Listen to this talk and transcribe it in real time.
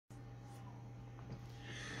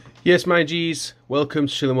Yes, my G's, welcome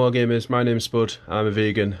to Chillin' More Gamers. My name's Spud, I'm a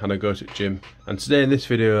vegan and I go to the gym. And today in this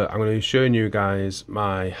video, I'm going to be showing you guys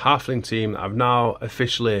my halfling team that I've now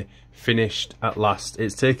officially finished at last.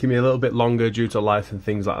 It's taken me a little bit longer due to life and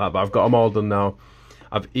things like that, but I've got them all done now.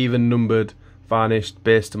 I've even numbered, varnished,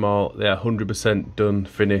 based them all. They're 100% done,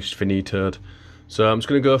 finished, finitoed. So I'm just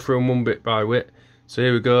going to go through them one bit by bit. So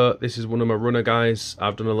here we go. This is one of my runner guys.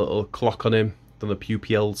 I've done a little clock on him, done the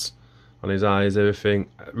pupils on his eyes, everything.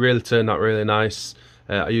 It really turned out really nice.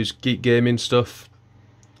 I use Geek Gaming stuff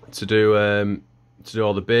to do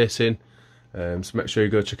all the basing. So make sure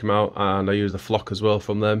you go check them out. And I use the flock as well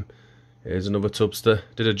from them. Here's another tubster.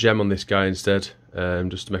 Did a gem on this guy instead,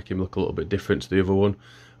 just to make him look a little bit different to the other one.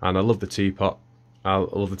 And I love the teapot. I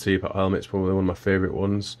love the teapot helmet. It's probably one of my favourite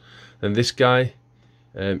ones. And this guy,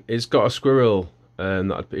 he's got a squirrel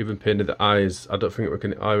that I'd even painted the eyes. I don't think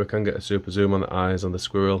we can get a super zoom on the eyes on the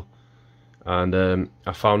squirrel. And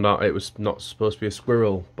I found out it was not supposed to be a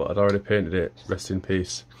squirrel, but I'd already painted it. Rest in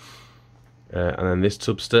peace. And then this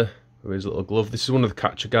tubster with his little glove. This is one of the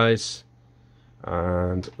catcher guys.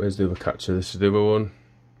 And where's the other catcher? This is the other one.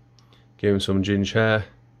 Give him some ginger hair,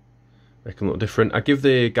 make him look different. I give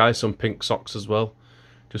the guy some pink socks as well,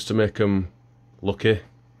 just to make him lucky.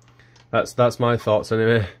 That's my thoughts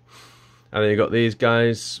anyway. And then you got these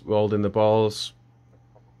guys holding the balls.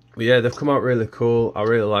 But yeah, they've come out really cool. I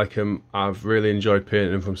really like them. I've really enjoyed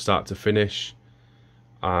painting them from start to finish.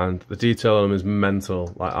 And the detail on them is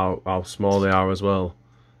mental, like how small they are as well.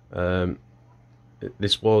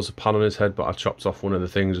 This was a pan on his head, but I chopped off one of the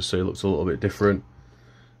things just so he looks a little bit different.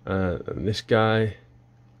 And this guy,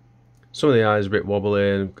 some of the eyes are a bit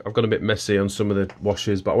wobbly, and I've gone a bit messy on some of the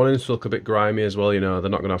washes, but I wanted them to look a bit grimy as well, you know,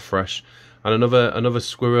 they're not going to have fresh. And another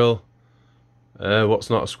squirrel, what's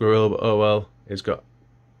not a squirrel, but oh well, he's got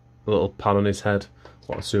a little pan on his head.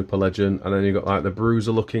 What a super legend. And then you've got like the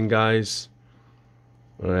bruiser looking guys.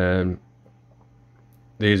 These are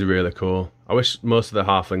really cool. I wish most of the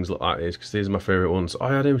halflings look like these, because these are my favourite ones. Oh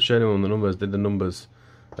yeah, I didn't even show anyone the numbers. Did the numbers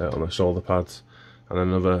on the shoulder pads. And then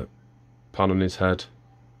another pan on his head.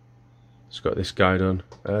 Just got this guy done.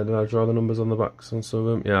 Did I draw the numbers on the backs on some of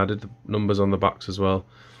them? Yeah, I did the numbers on the backs as well.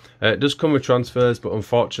 It does come with transfers, but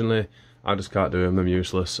unfortunately I just can't do them. I'm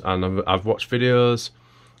useless. And I've watched videos.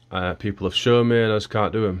 People have shown me and I just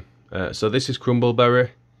can't do them. So this is Crumbleberry.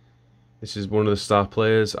 This is one of the star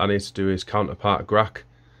players. I need to do his counterpart Grack.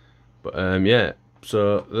 But yeah,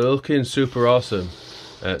 so they're looking super awesome.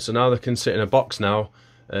 So now they can sit in a box now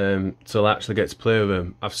till I actually get to play with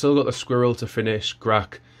them. I've still got the squirrel to finish,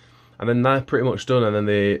 Grack, and then they're pretty much done. And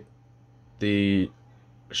then the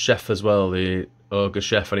chef as well, the ogre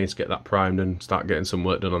chef, I need to get that primed and start getting some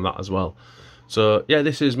work done on that as well. So yeah,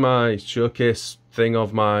 this is my showcase thing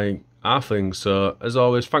of my halflings. So as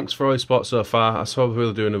always, thanks for all your support so far. I probably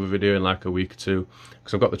will do another video in like a week or two,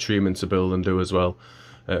 because I've got the treatment to build and do as well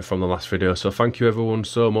from the last video. So thank you everyone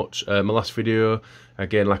so much. My last video,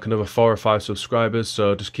 again, like another 4 or 5 subscribers,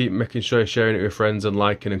 so just keep making sure you're sharing it with your friends and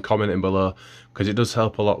liking and commenting below, because it does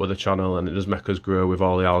help a lot with the channel and it does make us grow with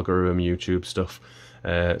all the algorithm YouTube stuff.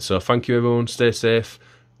 So thank you everyone, stay safe,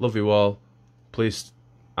 love you all, please,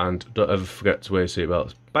 and don't ever forget to wear your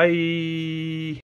seatbelts. Bye!